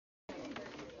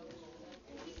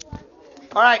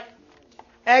All right.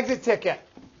 Exit ticket.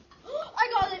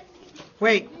 I got it.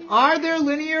 Wait. Are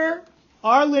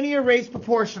linear rates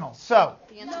proportional? So.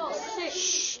 No.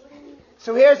 Shh.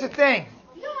 So here's the thing.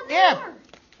 No, they are.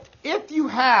 If you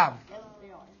have,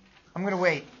 I'm going to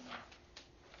wait.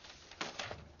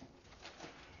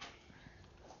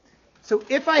 So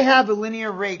if I have a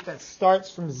linear rate that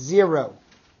starts from 0,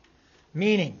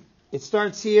 meaning it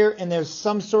starts here and there's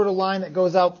some sort of line that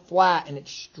goes out flat and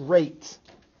it's straight,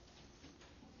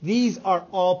 these are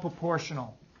all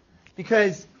proportional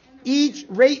because each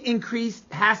rate increase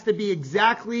has to be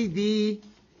exactly the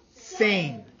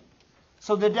same.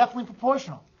 So they're definitely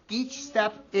proportional. Each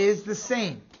step is the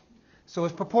same. So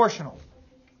it's proportional.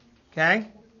 Okay?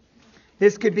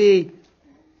 This could be,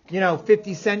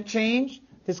 50-cent change.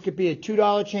 This could be a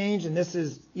 $2 change, and this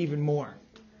is even more,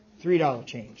 $3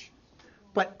 change.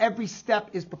 But every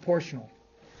step is proportional.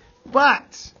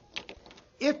 But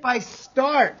if I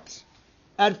start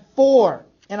at 4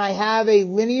 and I have a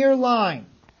linear line,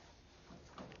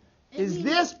 is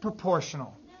this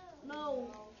proportional?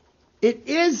 No. It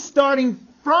is starting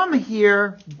from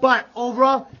here, but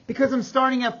overall, because I'm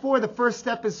starting at 4, the first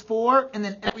step is 4, and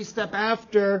then every step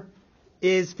after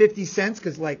is 50 cents,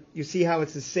 because you see how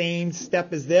it's the same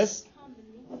step as this?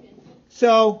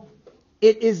 So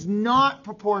it is not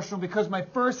proportional because my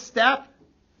first step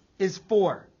is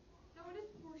 4. No, it is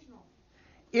proportional.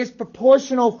 It's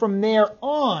proportional from there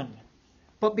on.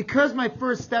 But because my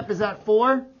first step is at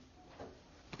 4,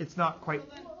 it's not quite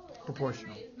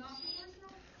proportional.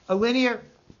 Are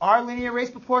linear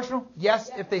rates proportional? Yes,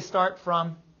 if they start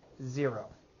from 0.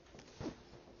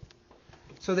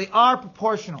 So they are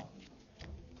proportional.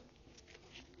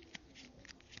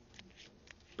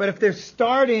 But if they're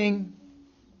starting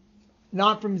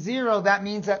not from 0, that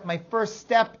means that my first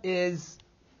step is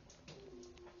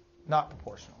not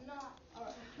proportional.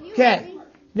 Okay,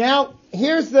 now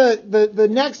here's the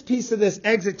next piece of this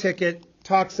exit ticket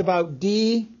talks about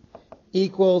D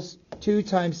equals 2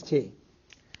 times T.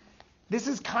 This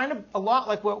is kind of a lot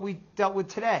like what we dealt with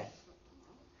today.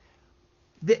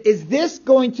 Is this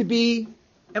going to be,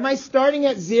 am I starting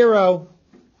at 0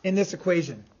 in this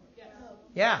equation?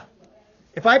 Yeah.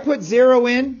 If I put 0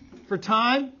 in for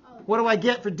time, what do I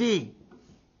get for D?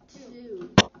 2.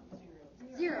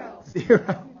 0.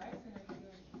 0.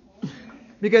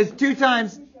 Because 2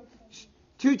 times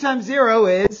 0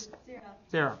 is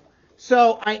 0.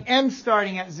 So I am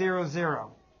starting at 0,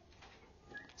 0.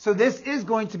 So this is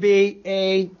going to be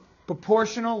a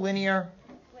proportional linear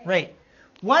rate.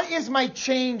 What is my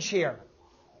change here?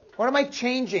 What am I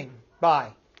changing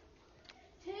by?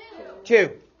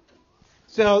 2.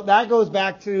 So that goes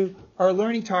back to our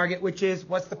learning target, which is,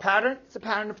 what's the pattern? It's a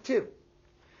pattern of 2.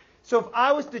 So if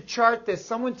I was to chart this,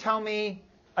 someone tell me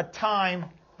a time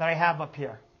that I have up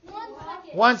here. 1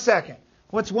 second. 1 second.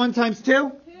 What's 1 times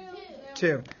 2?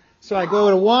 2. So I go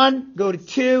to 1, go to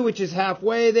 2, which is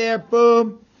halfway there.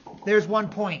 Boom. There's 1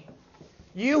 point.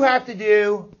 You have to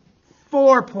do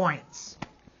 4 points.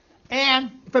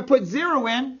 And if I put 0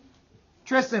 in,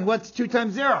 Tristan, what's 2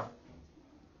 times 0?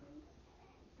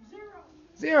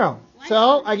 0.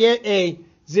 So I get a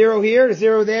 0 here, a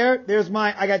 0 there.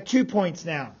 I got 2 points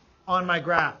now on my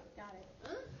graph.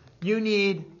 You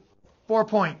need 4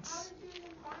 points.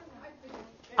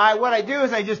 What I do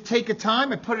is I just take a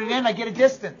time, I put it in, I get a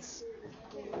distance.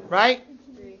 Right?